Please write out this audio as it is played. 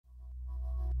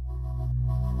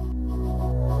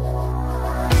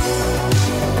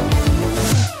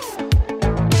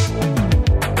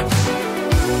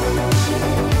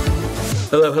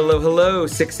Hello, hello, hello,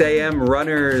 6 a.m.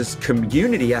 runners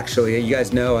community. Actually, you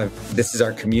guys know this is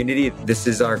our community. This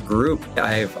is our group.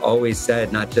 I've always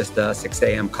said, not just 6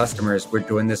 a.m. customers, we're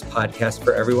doing this podcast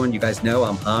for everyone. You guys know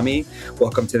I'm Hami.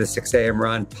 Welcome to the 6 a.m.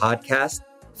 Run podcast.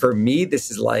 For me,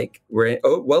 this is like we're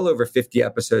well over 50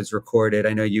 episodes recorded.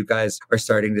 I know you guys are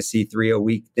starting to see 3 a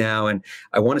week now. And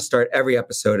I want to start every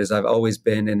episode as I've always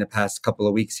been in the past couple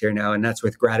of weeks here now. And that's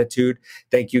with gratitude.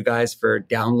 Thank you guys for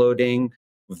downloading,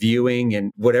 viewing,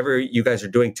 and whatever you guys are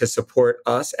doing to support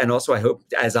us. And also, I hope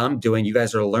as I'm doing, you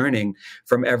guys are learning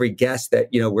from every guest that,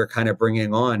 we're kind of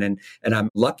bringing on. And I'm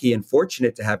lucky and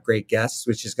fortunate to have great guests,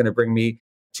 which is going to bring me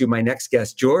to my next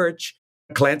guest, George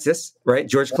Kalantzis, right?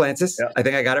 George Kalantzis. Yeah. I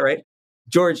think I got it right.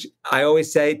 George, I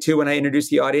always say too, when I introduce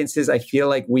the audiences, I feel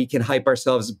like we can hype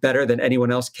ourselves better than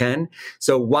anyone else can.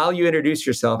 So while you introduce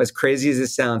yourself, as crazy as it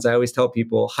sounds, I always tell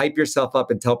people, hype yourself up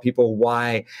and tell people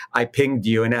why I pinged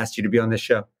you and asked you to be on this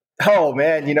show. Oh,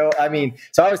 man.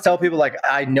 So I always tell people,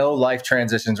 I know life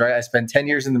transitions, right? I spent 10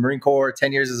 years in the Marine Corps,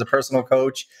 10 years as a personal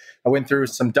coach. I went through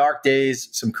some dark days,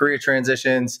 some career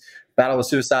transitions, battle with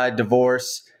suicide,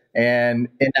 divorce. And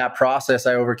in that process,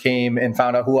 I overcame and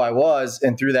found out who I was.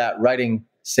 And through that, writing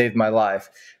saved my life.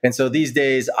 And so these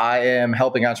days, I am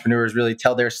helping entrepreneurs really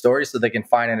tell their stories so they can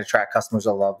find and attract customers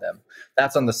that love them.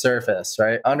 That's on the surface,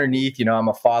 right? Underneath, I'm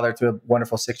a father to a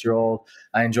wonderful 6-year-old.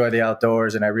 I enjoy the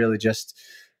outdoors, and I really just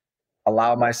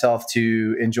allow myself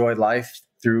to enjoy life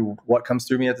through what comes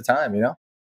through me at the time,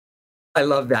 I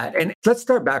love that. And let's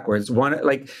start backwards.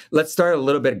 Let's start a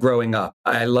little bit growing up.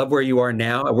 I love where you are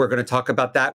now. We're going to talk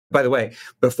about that. By the way,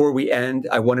 before we end,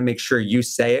 I want to make sure you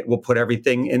say it. We'll put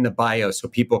everything in the bio so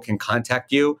people can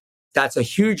contact you. That's a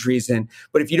huge reason.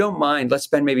 But if you don't mind, let's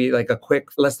spend maybe a quick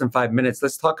less than 5 minutes.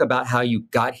 Let's talk about how you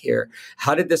got here.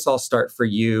 How did this all start for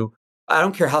you? I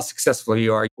don't care how successful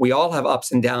you are. We all have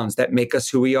ups and downs that make us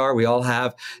who we are. We all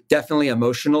have definitely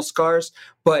emotional scars.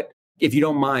 But if you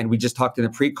don't mind, we just talked in the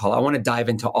pre-call. I want to dive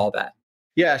into all that.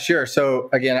 Yeah, sure. So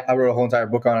again, I wrote a whole entire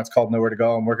book on it. It's called Nowhere to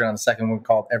Go. I'm working on the second one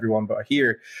called Everyone But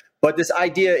Here. But this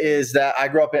idea is that I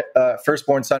grew up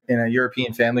firstborn son in a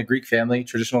European family, Greek family,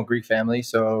 traditional Greek family.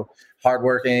 So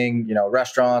hardworking,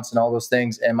 restaurants and all those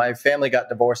things. And my family got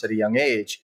divorced at a young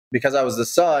age. Because I was the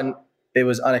son, it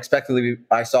was unexpectedly,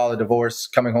 I saw the divorce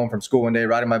coming home from school one day,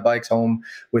 riding my bikes home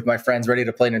with my friends, ready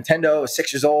to play Nintendo. I was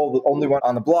 6 years old, the only one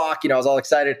on the block. I was all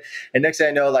excited. And next thing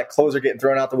I know, clothes are getting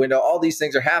thrown out the window. All these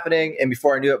things are happening. And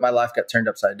before I knew it, my life got turned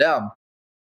upside down.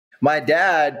 My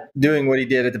dad, doing what he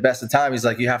did at the best of time, he's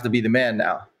like, you have to be the man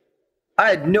now. I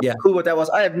had no clue what that was.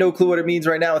 I have no clue what it means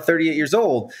right now at 38 years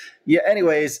old. Yeah.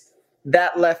 Anyways,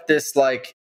 that left this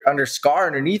scar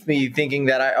underneath me, thinking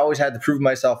that I always had to prove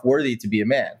myself worthy to be a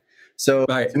man. So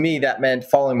To me, that meant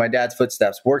following my dad's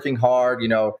footsteps, working hard,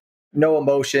 no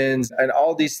emotions, and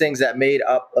all these things that made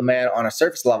up a man on a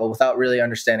surface level without really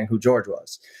understanding who George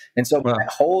was. And so my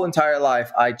whole entire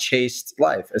life, I chased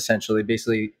life, essentially,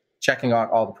 basically checking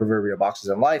out all the proverbial boxes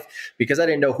in life because I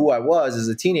didn't know who I was as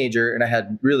a teenager and I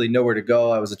had really nowhere to go.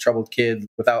 I was a troubled kid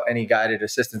without any guided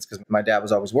assistance because my dad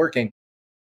was always working.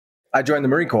 I joined the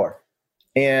Marine Corps,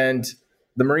 and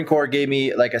the Marine Corps gave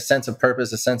me a sense of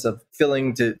purpose, a sense of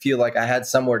to feel like I had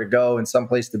somewhere to go and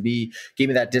someplace to be, gave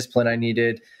me that discipline I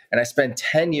needed. And I spent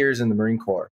 10 years in the Marine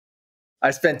Corps.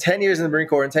 And 10 years in the Marine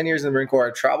Corps,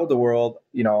 I traveled the world.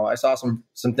 I saw some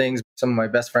things. Some of my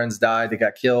best friends died. They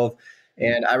got killed.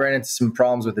 And I ran into some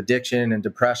problems with addiction and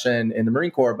depression in the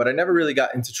Marine Corps, but I never really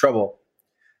got into trouble.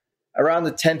 Around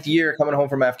the 10th year coming home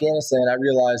from Afghanistan, I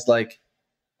realized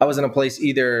I was in a place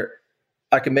either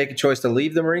I could make a choice to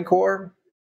leave the Marine Corps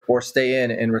or stay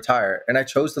in and retire. And I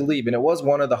chose to leave. And it was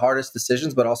one of the hardest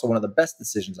decisions, but also one of the best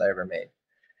decisions I ever made.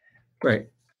 Right.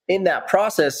 In that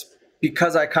process,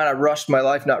 because I kind of rushed my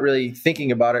life, not really thinking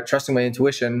about it, trusting my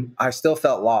intuition, I still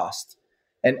felt lost.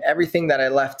 And everything that I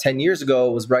left 10 years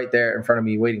ago was right there in front of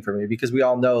me, waiting for me, because we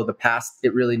all know the past,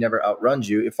 it really never outruns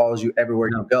you. It follows you everywhere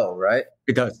you go, right?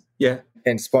 It does. Yeah.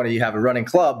 And it's funny, you have a running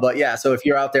club, but yeah. So if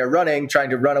you're out there running, trying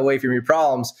to run away from your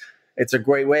problems, it's a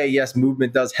great way. Yes,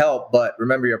 movement does help, but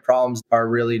remember, your problems are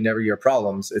really never your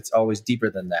problems. It's always deeper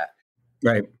than that.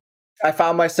 Right. I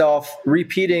found myself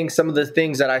repeating some of the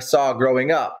things that I saw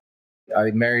growing up.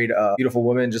 I married a beautiful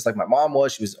woman just like my mom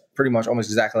was. She was pretty much almost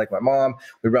exactly like my mom.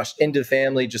 We rushed into the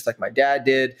family just like my dad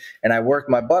did. And I worked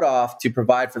my butt off to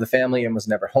provide for the family and was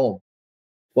never home.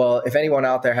 Well, if anyone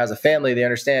out there has a family, they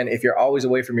understand if you're always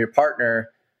away from your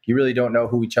partner, you really don't know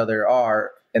who each other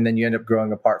are. And then you end up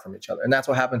growing apart from each other. And that's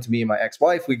what happened to me and my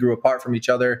ex-wife. We grew apart from each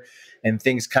other and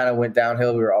things kind of went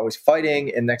downhill. We were always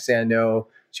fighting. And next thing I know,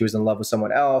 she was in love with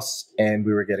someone else and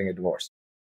we were getting a divorce.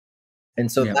 And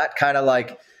so that kind of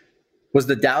was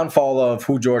the downfall of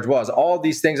who George was. All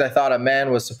these things I thought a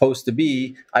man was supposed to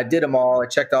be, I did them all. I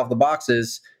checked off the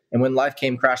boxes. And when life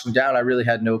came crashing down, I really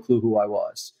had no clue who I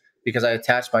was because I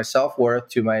attached my self-worth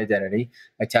to my identity.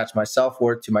 I attached my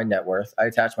self-worth to my net worth. I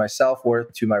attached my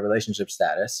self-worth to my relationship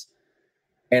status.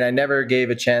 And I never gave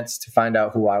a chance to find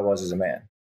out who I was as a man.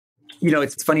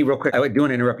 It's funny, real quick. I do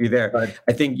want to interrupt you there. But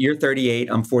I think you're 38,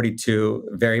 I'm 42,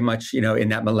 very much, in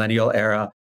that millennial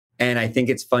era. And I think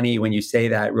it's funny when you say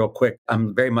that real quick.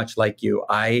 I'm very much like you.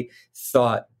 I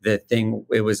thought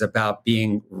it was about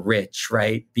being rich,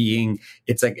 right?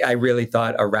 It's like, I really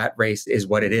thought a rat race is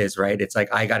what it is, right? It's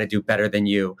like, I got to do better than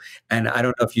you. And I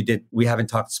don't know if you did, we haven't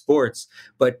talked sports,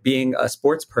 but being a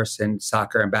sports person,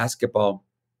 soccer and basketball,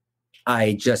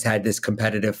 I just had this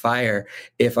competitive fire.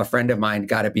 If a friend of mine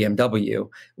got a BMW,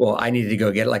 well, I needed to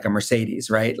go get like a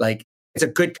Mercedes, right? Like, it's a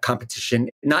good competition,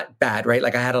 not bad, right?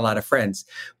 Like, I had a lot of friends,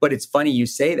 but it's funny you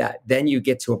say that. Then you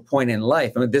get to a point in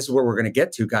life. I mean, this is where we're going to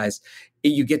get to, guys.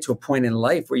 You get to a point in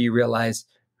life where you realize,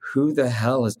 who the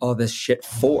hell is all this shit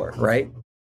for, right?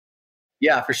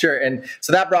 yeah, for sure. And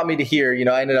so that brought me to here.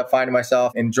 I ended up finding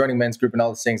myself in joining men's group and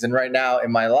all these things. And right now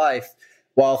in my life,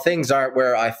 while things aren't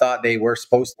where I thought they were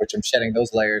supposed to, which I'm shedding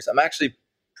those layers, I'm actually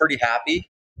pretty happy.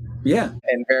 Yeah.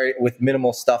 And very with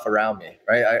minimal stuff around me,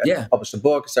 right? I published a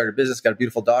book, started a business, got a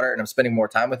beautiful daughter, and I'm spending more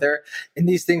time with her. And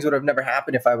these things would have never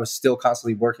happened if I was still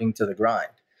constantly working to the grind.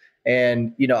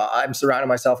 And, I'm surrounding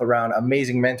myself around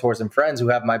amazing mentors and friends who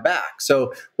have my back.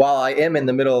 So while I am in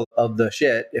the middle of the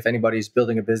shit, if anybody's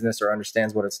building a business or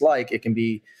understands what it's like, it can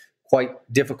be quite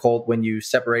difficult when you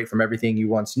separate from everything you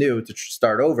once knew to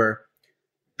start over.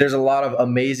 There's a lot of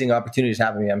amazing opportunities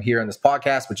happening. I'm here on this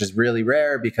podcast, which is really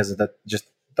rare because of the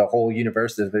whole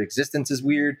universe of existence is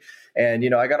weird. And,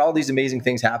 I got all these amazing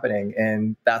things happening,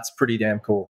 and that's pretty damn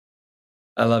cool.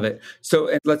 I love it.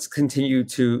 So let's continue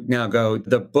to now go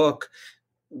the book.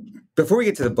 Before we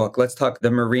get to the book, let's talk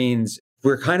the Marines.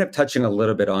 We're kind of touching a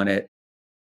little bit on it.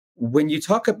 When you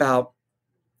talk about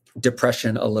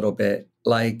depression a little bit,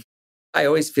 like, I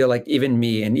always feel like even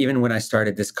me, and even when I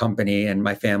started this company and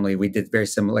my family, we did very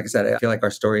similar. Like I said, I feel like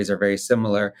our stories are very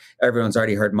similar. Everyone's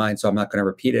already heard mine, so I'm not going to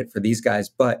repeat it for these guys,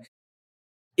 but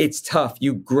it's tough.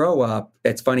 You grow up.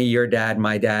 It's funny. Your dad,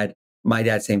 my dad,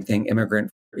 same thing, immigrant.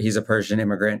 He's a Persian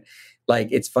immigrant. Like,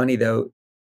 it's funny though.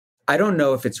 I don't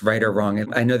know if it's right or wrong.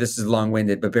 And I know this is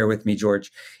long-winded, but bear with me,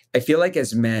 George. I feel like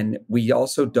as men, we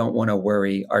also don't want to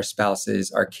worry our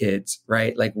spouses, our kids,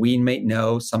 right? Like, we may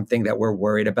know something that we're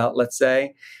worried about, let's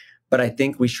say, but I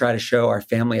think we try to show our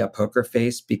family a poker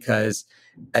face because,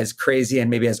 as crazy and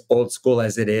maybe as old school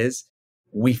as it is,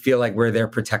 we feel like we're their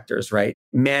protectors, right?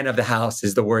 Man of the house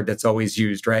is the word that's always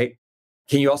used, right?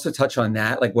 Can you also touch on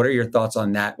that? Like, what are your thoughts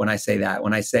on that when I say that?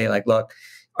 When I say, like, look,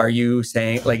 are you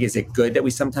saying, like, is it good that we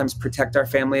sometimes protect our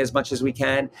family as much as we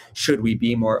can? Should we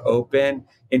be more open?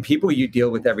 And people you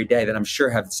deal with every day that I'm sure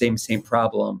have the same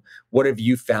problem, what have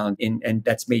you found and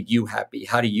that's made you happy?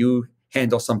 How do you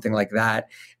handle something like that?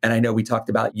 And I know we talked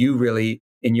about you really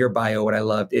in your bio. What I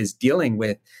loved is dealing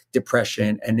with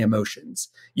depression and emotions.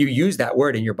 You use that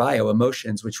word in your bio,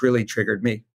 emotions, which really triggered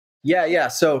me. Yeah.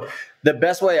 So the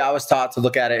best way I was taught to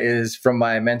look at it is from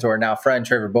my mentor, now friend,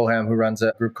 Trevor Boham, who runs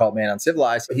a group called Man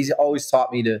Uncivilized. He's always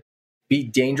taught me to be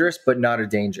dangerous, but not a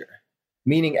danger.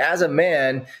 Meaning, as a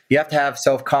man, you have to have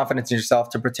self-confidence in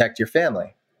yourself to protect your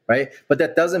family, right? But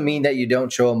that doesn't mean that you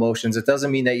don't show emotions. It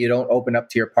doesn't mean that you don't open up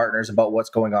to your partners about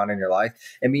what's going on in your life.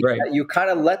 It means that you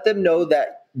kind of let them know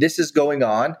that this is going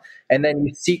on, and then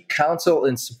you seek counsel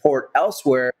and support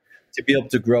elsewhere to be able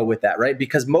to grow with that, right?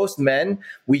 Because most men,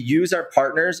 we use our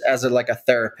partners as like a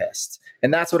therapist.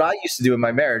 And that's what I used to do in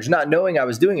my marriage, not knowing I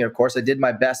was doing it. Of course, I did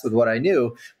my best with what I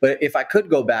knew. But if I could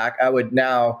go back, I would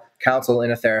now counsel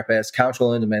in a therapist,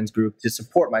 counsel in a men's group to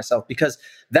support myself, because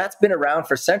that's been around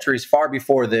for centuries, far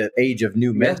before the age of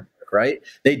new men. Right?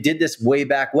 They did this way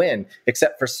back when,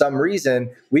 except for some reason,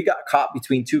 we got caught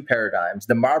between two paradigms.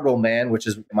 The Marlboro man, which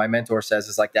is my mentor says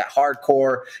is like that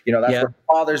hardcore, that's where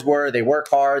fathers were. They work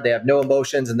hard, they have no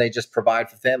emotions, and they just provide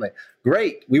for family.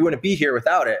 Great. We wouldn't be here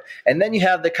without it. And then you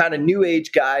have the kind of new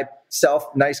age guy,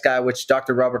 nice guy, which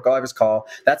Dr. Robert Garvis call.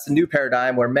 That's the new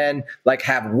paradigm where men like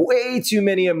have way too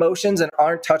many emotions and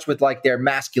aren't touched with like their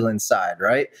masculine side,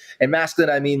 right? And masculine,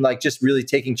 I mean like just really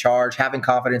taking charge, having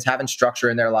confidence, having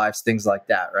structure in their lives, things like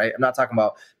that, right? I'm not talking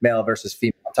about male versus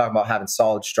female. I'm talking about having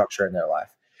solid structure in their life.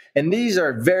 And these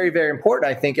are very, very important,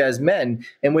 I think, as men.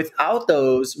 And without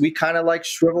those, we kind of like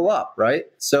shrivel up, right?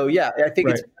 So yeah, I think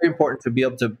it's very important to be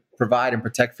able to provide and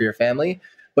protect for your family.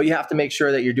 But you have to make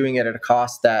sure that you're doing it at a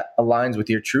cost that aligns with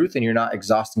your truth and you're not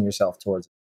exhausting yourself towards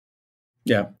it.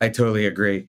 Yeah, I totally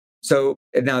agree. So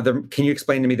now, can you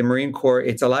explain to me the Marine Corps?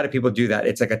 It's a lot of people do that.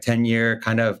 It's like a 10-year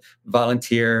kind of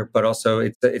volunteer, but also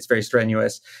it's very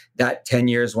strenuous. That 10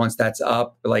 years, once that's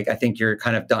up, like I think you're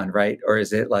kind of done, right? Or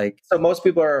is it like? So most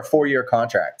people are 4-year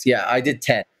contracts. Yeah, I did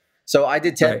 10. So I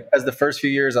did 10 Right. because the first few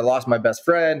years I lost my best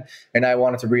friend and I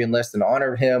wanted to re-enlist in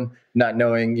honor of him, not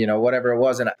knowing, whatever it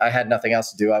was. And I had nothing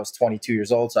else to do. I was 22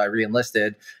 years old. So I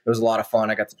re-enlisted. It was a lot of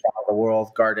fun. I got to travel the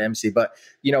world, guard embassy. But,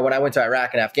 when I went to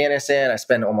Iraq and Afghanistan, I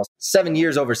spent almost 7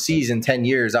 years overseas in 10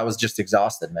 years. I was just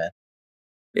exhausted, man.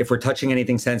 If we're touching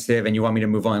anything sensitive and you want me to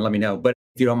move on, let me know. But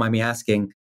if you don't mind me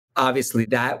asking, obviously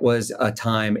that was a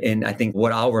time in, I think,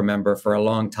 what I'll remember for a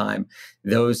long time.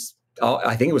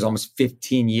 I think it was almost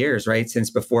 15 years, right?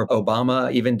 Since before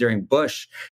Obama, even during Bush.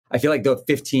 I feel like those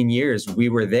 15 years we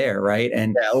were there, right?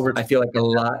 And I feel like a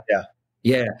lot.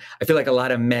 Yeah. I feel like a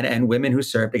lot of men and women who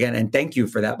served, again, and thank you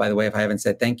for that, by the way, if I haven't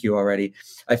said thank you already.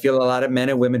 I feel a lot of men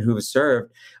and women who have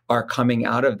served are coming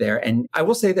out of there. And I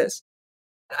will say this.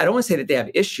 I don't want to say that they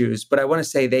have issues, but I want to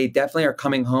say they definitely are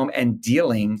coming home and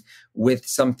dealing with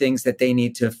some things that they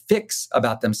need to fix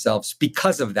about themselves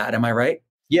because of that. Am I right?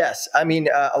 Yes. I mean,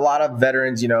 a lot of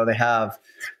veterans, they have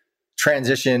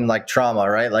transition like trauma,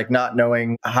 right? Like not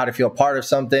knowing how to feel part of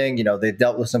something, they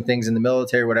dealt with some things in the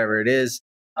military, whatever it is.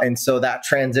 And so that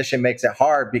transition makes it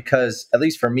hard because, at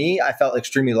least for me, I felt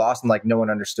extremely lost and like no one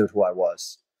understood who I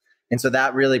was. And so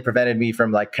that really prevented me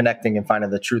from like connecting and finding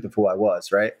the truth of who I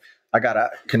was, right? I got to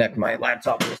connect my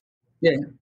laptop. Yeah.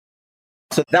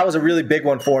 So that was a really big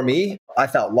one for me. I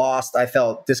felt lost. I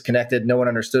felt disconnected. No one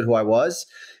understood who I was.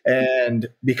 And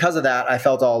because of that, I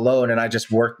felt all alone and I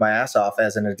just worked my ass off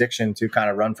as an addiction to kind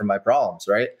of run from my problems,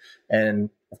 right? And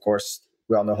of course,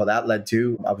 we all know how that led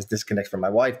to. I was disconnected from my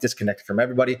wife, disconnected from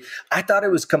everybody. I thought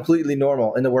it was completely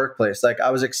normal in the workplace. Like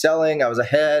I was excelling, I was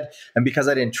ahead. And because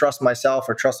I didn't trust myself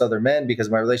or trust other men because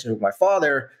of my relationship with my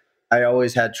father, I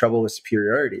always had trouble with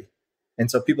superiority. And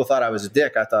so people thought I was a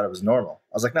dick. I thought it was normal.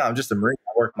 I was like, no, I'm just a Marine.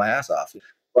 I worked my ass off.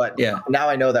 But now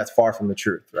I know that's far from the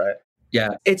truth, right? Yeah,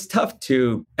 it's tough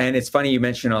too. And it's funny you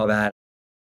mentioned all that.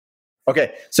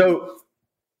 Okay, so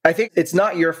I think it's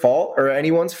not your fault or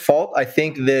anyone's fault. I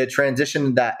think the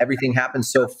transition that everything happened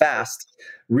so fast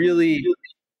really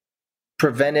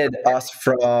prevented us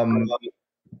from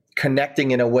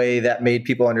connecting in a way that made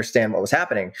people understand what was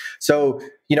happening. So,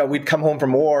 we'd come home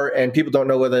from war and people don't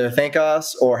know whether to thank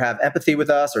us or have empathy with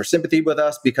us or sympathy with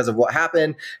us because of what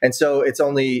happened. And so it's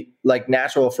only like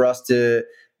natural for us to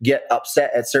get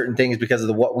upset at certain things because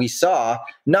of what we saw,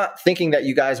 not thinking that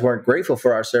you guys weren't grateful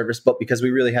for our service, but because we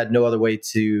really had no other way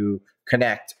to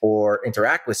connect or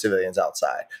interact with civilians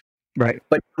outside. Right.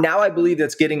 But now I believe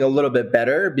that's getting a little bit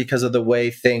better because of the way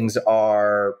things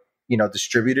are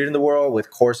distributed in the world with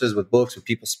courses, with books, with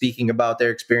people speaking about their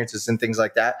experiences and things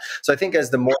like that. So I think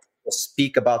as the more people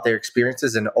speak about their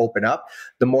experiences and open up,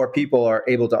 the more people are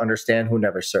able to understand who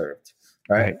never served.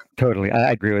 Right. Totally.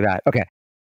 I agree with that. Okay.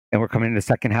 And we're coming to the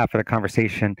second half of the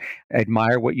conversation. I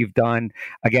admire what you've done.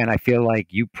 Again, I feel like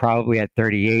you probably at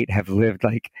 38 have lived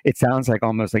it sounds like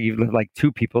almost like you've lived like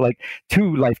two people, like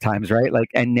two lifetimes, right?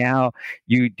 And now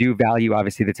you do value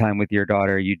obviously the time with your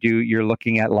daughter. You're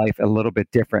looking at life a little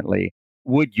bit differently.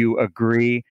 Would you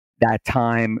agree that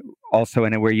time also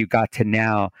in where you got to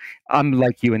now? I'm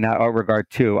like you in that regard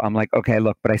too. I'm like, okay,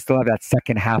 look, but I still have that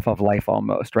second half of life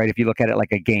almost, right? If you look at it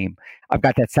like a game, I've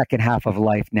got that second half of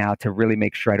life now to really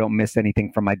make sure I don't miss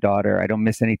anything from my daughter. I don't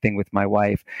miss anything with my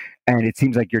wife. And it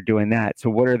seems like you're doing that. So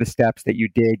what are the steps that you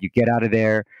did? You get out of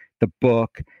there, the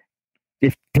book.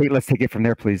 Let's take it from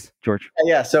there, please, George.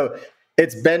 Yeah. So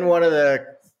it's been one of the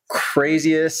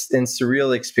craziest and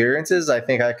surreal experiences I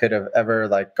think I could have ever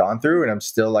gone through. And I'm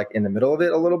still in the middle of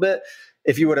it a little bit.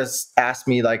 If you would have asked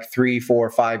me 3, 4,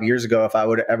 5 years ago, if I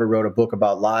would have ever wrote a book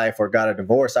about life or got a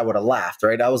divorce, I would have laughed,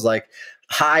 right? I was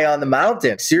high on the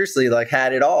mountain, seriously,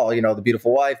 had it all, the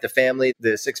beautiful wife, the family,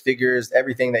 the 6 figures,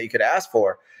 everything that you could ask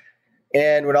for.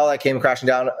 And when all that came crashing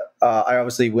down, I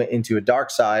obviously went into a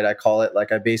dark side. I call it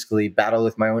I basically battled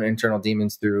with my own internal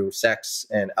demons through sex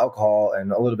and alcohol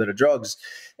and a little bit of drugs.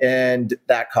 And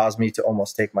that caused me to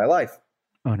almost take my life.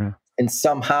 Oh, no. And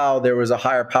somehow there was a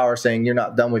higher power saying, you're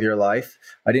not done with your life.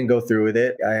 I didn't go through with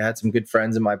it. I had some good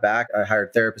friends in my back. I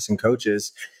hired therapists and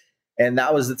coaches. And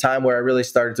that was the time where I really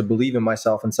started to believe in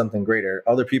myself and something greater.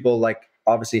 Other people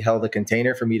obviously held a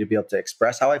container for me to be able to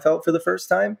express how I felt for the first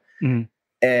time. Mm-hmm.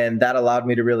 And that allowed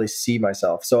me to really see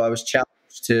myself. So I was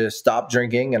challenged to stop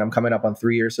drinking, and I'm coming up on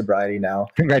 3 years sobriety now.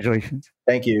 Congratulations.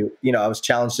 Thank you. I was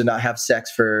challenged to not have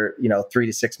sex for, 3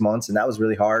 to 6 months. And that was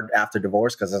really hard after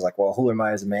divorce because I was like, well, who am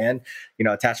I as a man?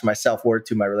 Attaching my self-worth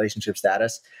to my relationship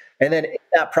status. And then in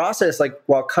that process, like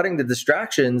while cutting the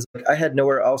distractions, like, I had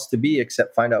nowhere else to be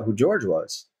except find out who George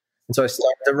was. And so I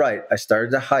started to write, I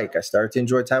started to hike, I started to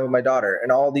enjoy time with my daughter,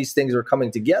 and all these things were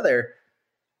coming together.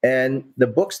 And the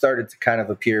book started to kind of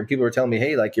appear. And people were telling me,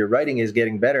 hey, like your writing is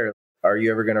getting better. Are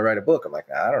you ever going to write a book? I'm like,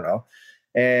 I don't know.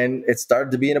 And it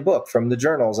started to be in a book from the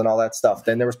journals and all that stuff.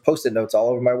 Then there was Post-it notes all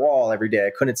over my wall every day. I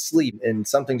couldn't sleep, and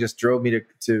something just drove me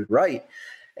to write.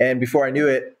 And before I knew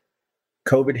it,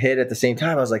 COVID hit at the same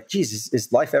time. I was like, Jesus,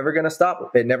 is life ever going to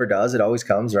stop? It never does. It always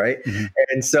comes, right? Mm-hmm.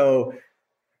 And so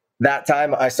that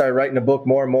time I started writing a book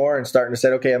more and more and starting to say,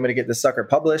 okay, I'm going to get this sucker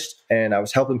published. And I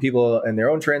was helping people in their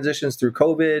own transitions through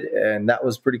COVID. And that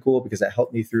was pretty cool because that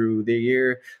helped me through the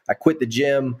year. I quit the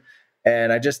gym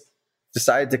and I just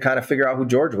decided to kind of figure out who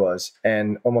George was.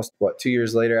 And almost 2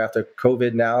 years later after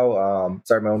COVID now,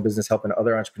 started my own business helping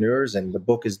other entrepreneurs. And the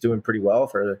book is doing pretty well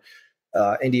for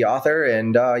indie author.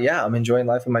 And yeah, I'm enjoying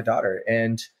life with my daughter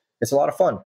and it's a lot of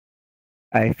fun.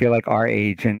 I feel like our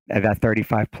age and that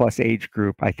 35 plus age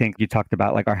group, I think you talked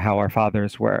about like how our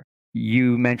fathers were.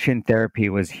 You mentioned therapy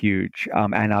was huge,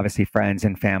 and obviously friends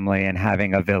and family and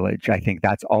having a village. I think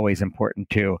that's always important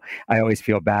too. I always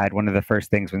feel bad. One of the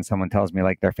first things when someone tells me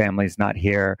like their family's not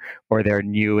here or they're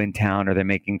new in town or they're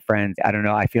making friends, I don't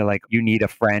know. I feel like you need a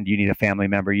friend, you need a family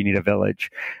member, you need a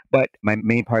village. But my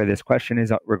main part of this question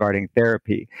is regarding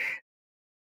therapy.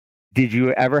 Did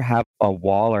you ever have a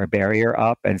wall or a barrier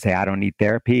up and say, I don't need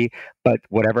therapy, but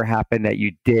whatever happened that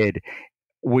you did,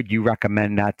 would you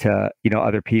recommend that to,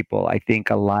 other people? I think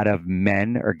a lot of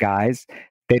men or guys,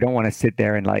 they don't want to sit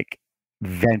there and like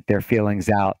vent their feelings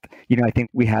out. I think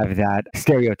we have that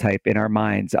stereotype in our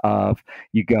minds of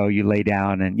you go, you lay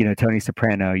down and, Tony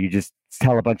Soprano, you just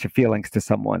tell a bunch of feelings to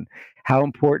someone. How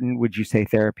important would you say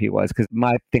therapy was? Because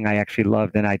my thing I actually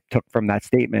loved and I took from that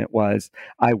statement was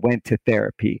I went to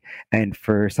therapy. And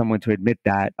for someone to admit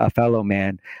that, a fellow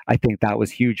man, I think that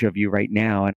was huge of you right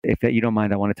now. And if you don't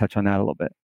mind, I want to touch on that a little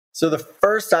bit. So the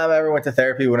first time I ever went to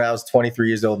therapy when I was 23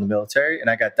 years old in the military, and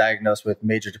I got diagnosed with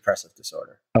major depressive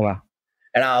disorder. Oh, wow.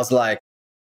 And I was like,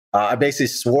 I basically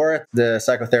swore at the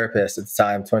psychotherapist at the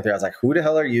time, 23. I was like, who the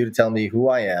hell are you to tell me who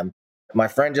I am? My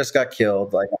friend just got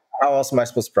killed. Like, how else am I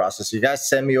supposed to process? You guys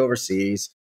send me overseas.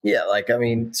 Yeah,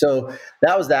 so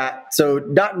that was that. So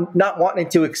not wanting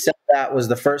to accept that was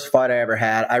the first fight I ever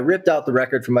had. I ripped out the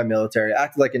record from my military,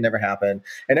 acted like it never happened.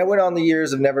 And I went on the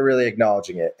years of never really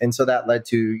acknowledging it. And so that led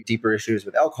to deeper issues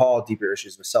with alcohol, deeper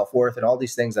issues with self-worth, and all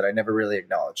these things that I never really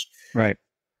acknowledged. Right.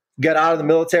 Got out of the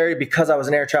military because I was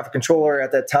an air traffic controller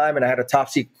at that time and I had a top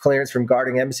secret clearance from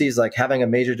guarding embassies. Like having a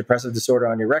major depressive disorder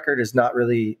on your record is not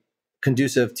really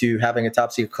conducive to having a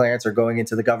top secret clearance or going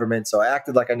into the government. So I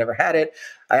acted like I never had it.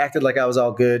 I acted like I was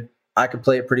all good. I could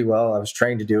play it pretty well. I was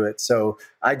trained to do it. So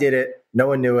I did it. No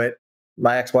one knew it.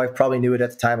 My ex-wife probably knew it at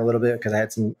the time a little bit because I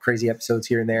had some crazy episodes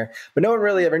here and there, but no one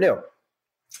really ever knew.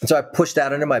 And so I pushed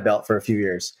that under my belt for a few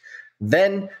years.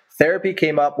 Then therapy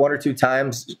came up 1 or 2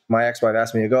 times. My ex-wife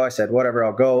asked me to go. I said, whatever,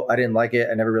 I'll go. I didn't like it.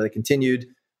 I never really continued.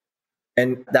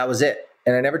 And that was it.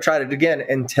 And I never tried it again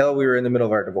until we were in the middle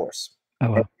of our divorce.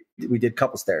 Oh, wow. We did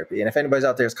couples therapy. And if anybody's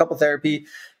out there is couple therapy,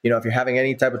 if you're having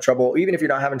any type of trouble, even if you're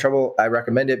not having trouble, I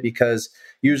recommend it because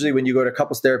usually when you go to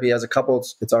couples therapy as a couple,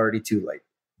 it's already too late,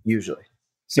 usually.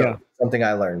 So something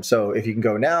I learned. So if you can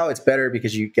go now, it's better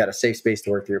because you got a safe space to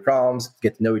work through your problems,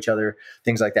 get to know each other,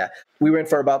 things like that. We went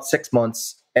for about 6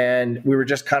 months and we were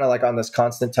just kind of like on this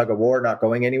constant tug of war, not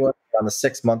going anywhere. On the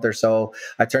 6th month or so,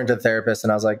 I turned to the therapist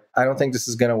and I was like, I don't think this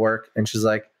is going to work. And she's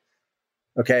like,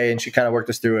 okay. And she kind of worked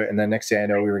us through it. And then next thing I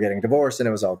know, we were getting divorced and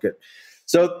it was all good.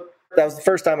 So that was the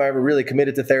first time I ever really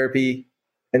committed to therapy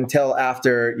until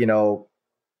after,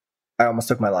 I almost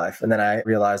took my life. And then I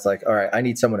realized like, all right, I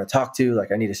need someone to talk to.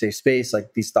 Like I need a safe space.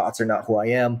 Like these thoughts are not who I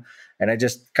am. And I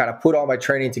just kind of put all my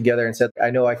training together and said,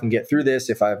 I know I can get through this.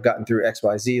 If I've gotten through X,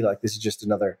 Y, Z, like this is just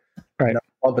another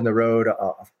bump in the road,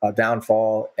 a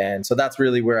downfall. And so that's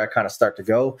really where I kind of start to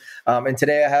go. And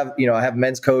today I have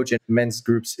men's coach and men's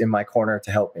groups in my corner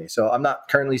to help me. So I'm not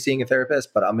currently seeing a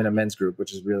therapist, but I'm in a men's group,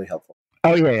 which is really helpful.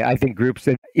 Oh, yeah. I think groups,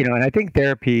 and I think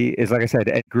therapy is, like I said,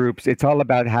 at groups, it's all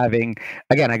about having,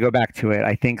 again, I go back to it.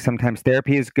 I think sometimes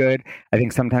therapy is good. I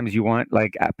think sometimes you want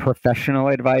like professional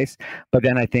advice, but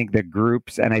then I think the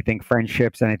groups and I think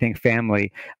friendships and I think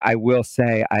family, I will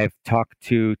say I've talked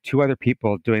to 2 other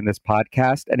people doing this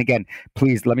podcast. And again,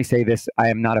 please let me say this. I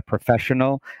am not a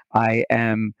professional. I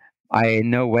in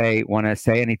no way want to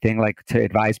say anything like to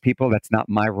advise people. That's not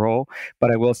my role.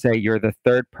 But I will say you're the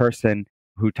 3rd person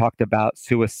who talked about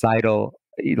suicidal,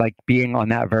 like being on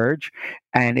that verge.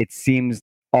 And it seems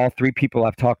all three people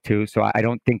I've talked to, so I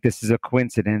don't think this is a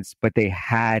coincidence, but they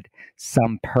had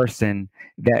some person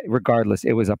that, regardless,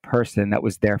 it was a person that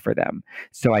was there for them.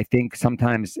 So I think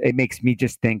sometimes it makes me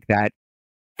just think that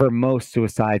for most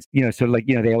suicides, so like,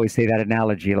 they always say that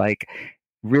analogy, like,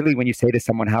 really, when you say to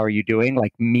someone, how are you doing?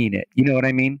 Like, mean it. You know what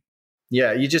I mean?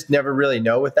 Yeah, you just never really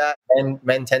know with that. And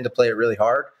men tend to play it really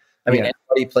hard. I mean, Yeah.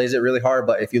 anybody plays it really hard,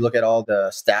 but if you look at all the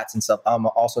stats and stuff, I'm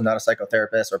also not a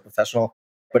psychotherapist or professional,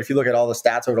 but if you look at all the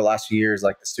stats over the last few years,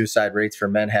 like the suicide rates for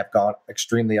men have gone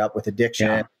extremely up with addiction,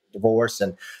 Yeah. divorce,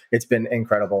 and it's been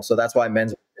incredible. So that's why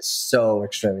men's is so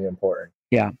extremely important.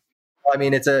 Yeah. I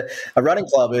mean, it's a running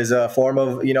club is a form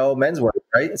of, men's work,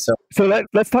 right? So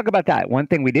let's talk about that. One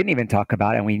thing we didn't even talk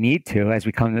about, and we need to, as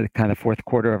we come to the kind of fourth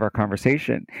quarter of our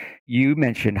conversation, you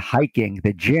mentioned hiking,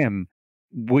 the gym.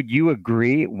 Would you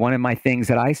agree? One of my things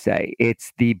that I say,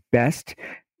 it's the best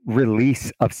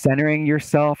release of centering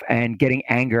yourself and getting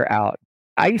anger out.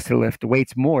 I used to lift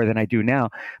weights more than I do now,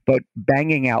 but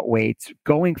banging out weights,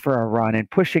 going for a run and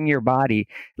pushing your body,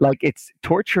 like, it's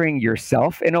torturing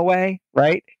yourself in a way,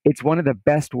 right? It's one of the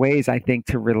best ways, I think,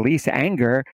 to release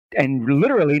anger and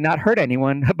literally not hurt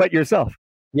anyone but yourself.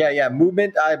 Yeah.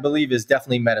 Movement, I believe, is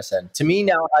definitely medicine. To me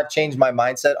now, I've changed my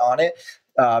mindset on it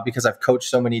because I've coached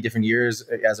so many different years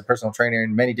as a personal trainer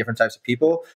and many different types of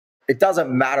people. It doesn't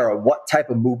matter what type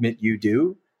of movement you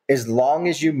do, as long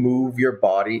as you move your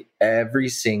body every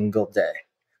single day.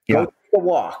 Yeah. Go take a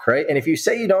walk, right? And if you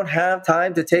say you don't have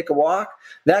time to take a walk,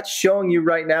 that's showing you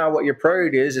right now what your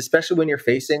priority is, especially when you're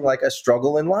facing like a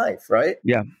struggle in life, right?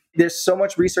 Yeah. There's so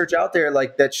much research out there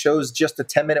like that shows just a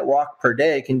 10-minute walk per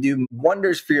day can do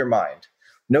wonders for your mind.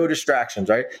 No distractions,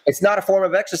 right? It's not a form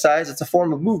of exercise, it's a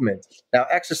form of movement. Now,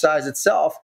 exercise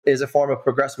itself is a form of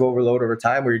progressive overload over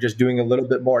time where you're just doing a little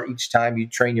bit more each time you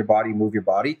train your body, move your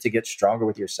body to get stronger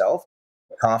with yourself,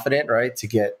 confident, right?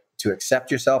 To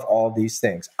accept yourself, all these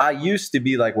things. I used to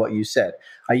be like what you said.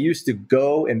 I used to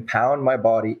go and pound my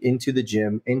body into the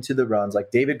gym, into the runs, like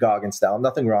David Goggins style.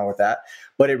 Nothing wrong with that.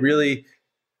 But it really,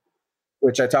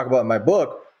 which I talk about in my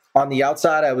book, on the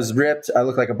outside, I was ripped. I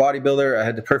looked like a bodybuilder. I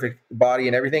had the perfect body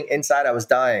and everything. Inside, I was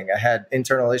dying. I had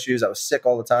internal issues. I was sick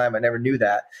all the time. I never knew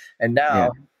that. And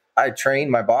now I train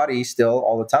my body still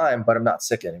all the time, but I'm not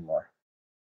sick anymore.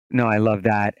 No, I love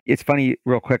that. It's funny,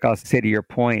 real quick, I'll say to your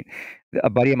point, a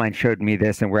buddy of mine showed me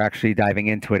this, and we're actually diving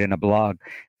into it in a blog.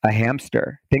 A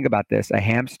hamster, think about this, a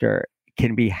hamster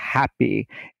can be happy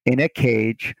in a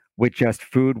cage with just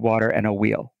food, water, and a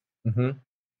wheel. Mm-hmm.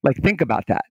 Like, think about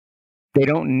that. They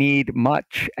don't need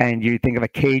much. And you think of a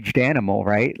caged animal,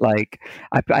 right? Like,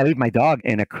 I leave my dog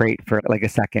in a crate for like a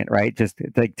second, right? Just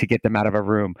like to get them out of a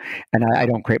room. And I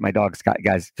don't crate my dogs,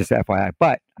 guys, just FYI,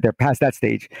 but they're past that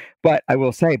stage. But I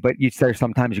will say, there's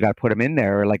sometimes you got to put them in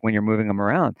there, or like when you're moving them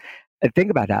around. And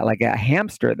think about that. Like, a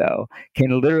hamster, though,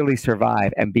 can literally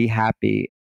survive and be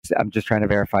happy. I'm just trying to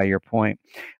verify your point.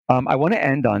 I want to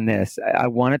end on this. I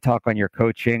want to talk on your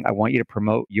coaching. I want you to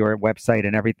promote your website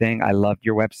and everything. I loved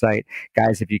your website.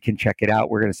 Guys, if you can check it out,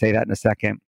 we're going to say that in a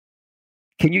second.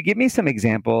 Can you give me some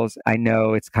examples? I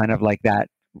know it's kind of like that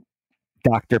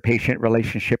doctor-patient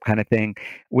relationship kind of thing,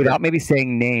 without maybe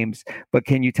saying names, but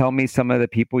can you tell me some of the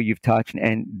people you've touched?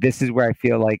 And this is where I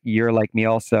feel like you're like me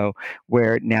also,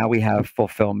 where now we have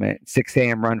fulfillment. 6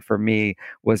 a.m. run for me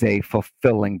was a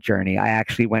fulfilling journey. I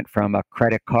actually went from a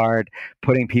credit card,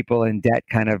 putting people in debt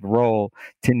kind of role,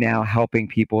 to now helping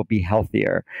people be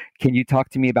healthier. Can you talk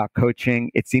to me about coaching?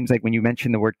 It seems like when you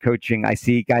mention the word coaching, I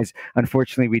see, guys,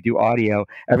 unfortunately we do audio.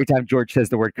 Every time George says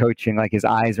the word coaching, like his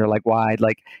eyes are like wide,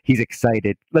 like he's excited.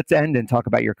 Let's end and talk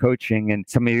about your coaching and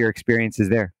some of your experiences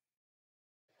there.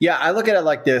 Yeah, I look at it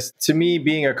like this. To me,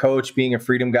 being a coach, being a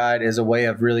freedom guide is a way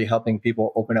of really helping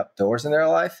people open up doors in their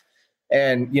life.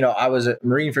 And, I was a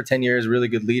Marine for 10 years, really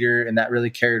good leader, and that really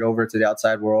carried over to the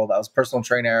outside world. I was a personal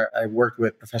trainer. I worked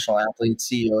with professional athletes,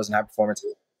 CEOs, and high performance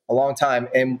a long time.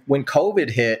 And when COVID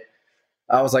hit,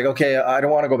 I was like, okay, I don't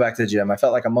want to go back to the gym. I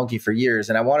felt like a monkey for years.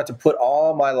 And I wanted to put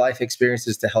all my life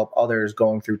experiences to help others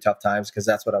going through tough times, because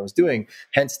that's what I was doing,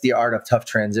 hence the art of tough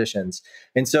transitions.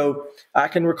 And so I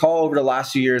can recall over the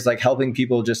last few years, like helping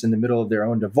people just in the middle of their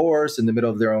own divorce, in the middle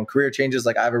of their own career changes.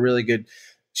 Like I have a really good,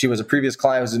 she was a previous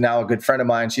client, who's now a good friend of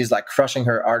mine. She's like crushing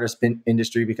her artist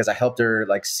industry because I helped her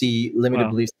like see limited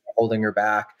beliefs holding her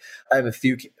back. I have a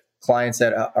few clients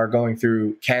that are going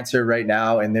through cancer right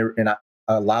now, and they're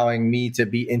allowing me to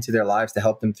be into their lives to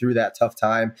help them through that tough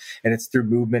time. And it's through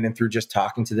movement and through just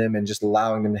talking to them and just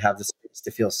allowing them to have the space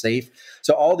to feel safe.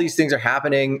 So all these things are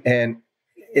happening, and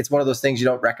it's one of those things you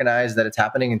don't recognize that it's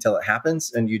happening until it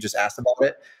happens and you just asked about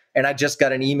it. And I just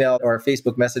got an email or a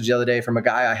Facebook message the other day from a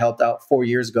guy I helped out 4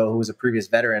 years ago who was a previous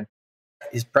veteran.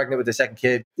 He's pregnant with the second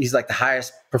kid. He's like the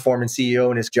highest performing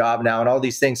CEO in his job now and all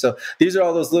these things. So these are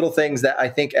all those little things that I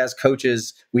think as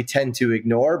coaches, we tend to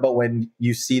ignore. But when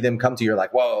you see them come to you, you're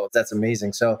like, whoa, that's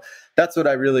amazing. So that's what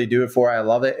I really do it for. I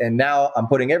love it. And now I'm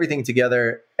putting everything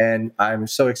together and I'm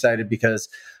so excited because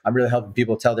I'm really helping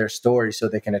people tell their story so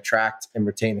they can attract and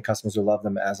retain the customers who love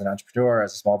them as an entrepreneur,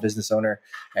 as a small business owner.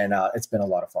 And it's been a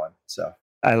lot of fun. So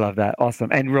I love that. Awesome.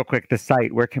 And real quick, the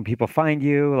site, where can people find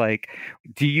you? Like,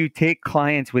 do you take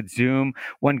clients with Zoom?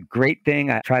 One great thing,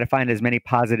 I try to find as many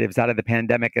positives out of the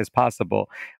pandemic as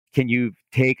possible. Can you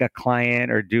take a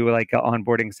client or do like an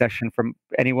onboarding session from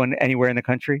anyone, anywhere in the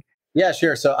country? yeah,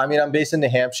 sure. So, I mean, I'm based in New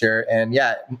Hampshire and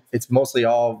yeah, it's mostly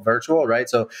all virtual, right?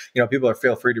 So, people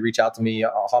feel free to reach out to me.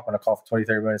 I'll hop on a call for 20,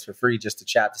 30 minutes for free just to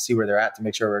chat, to see where they're at, to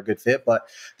make sure we're a good fit. But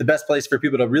the best place for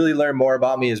people to really learn more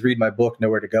about me is read my book,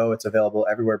 Nowhere to Go. It's available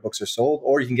everywhere books are sold,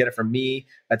 or you can get it from me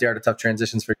at The Art of Tough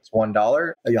Transitions for just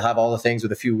 $1. You'll have all the things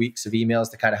with a few weeks of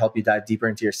emails to kind of help you dive deeper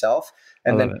into yourself.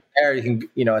 And then there you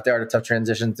can, at The Art of Tough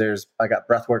Transitions, I got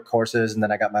breathwork courses, and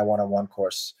then I got my one-on-one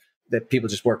course that people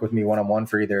just work with me one-on-one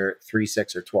for either 3,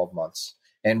 6, or 12 months.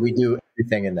 And we do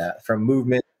everything in that, from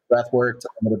movement, breath work, to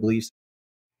limited beliefs.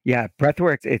 Yeah,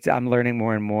 breathwork, I'm learning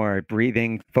more and more.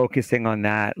 Breathing, focusing on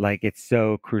that, like it's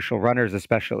so crucial. Runners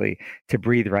especially, to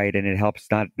breathe right, and it helps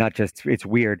not just, it's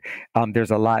weird.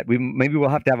 There's a lot. Maybe we'll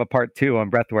have to have a part 2 on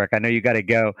breathwork. I know you got to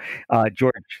go.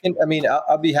 George. And, I mean,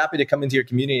 I'll be happy to come into your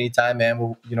community anytime, man.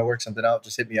 We'll work something out.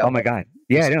 Just hit me up. Oh my God.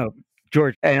 Yeah, I know.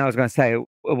 George, and I was going to say,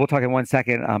 we'll talk in 1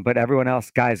 second, but everyone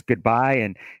else, guys, goodbye.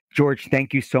 And George,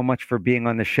 thank you so much for being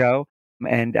on the show.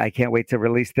 And I can't wait to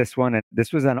release this one. And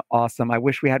this was an awesome, I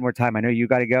wish we had more time. I know you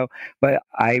got to go, but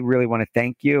I really want to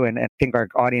thank you. And I think our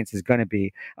audience is going to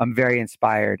be, I'm very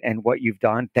inspired. And what you've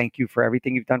done, thank you for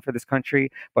everything you've done for this country.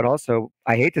 But also,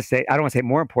 I hate to say, I don't want to say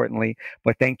more importantly,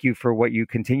 but thank you for what you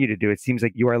continue to do. It seems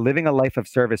like you are living a life of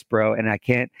service, bro. And I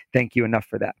can't thank you enough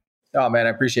for that. Oh, man, I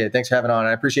appreciate it. Thanks for having on.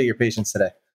 I appreciate your patience today.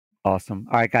 Awesome.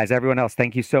 All right, guys, everyone else,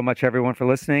 thank you so much, everyone, for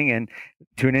listening, and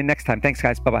tune in next time. Thanks,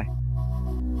 guys. Bye-bye.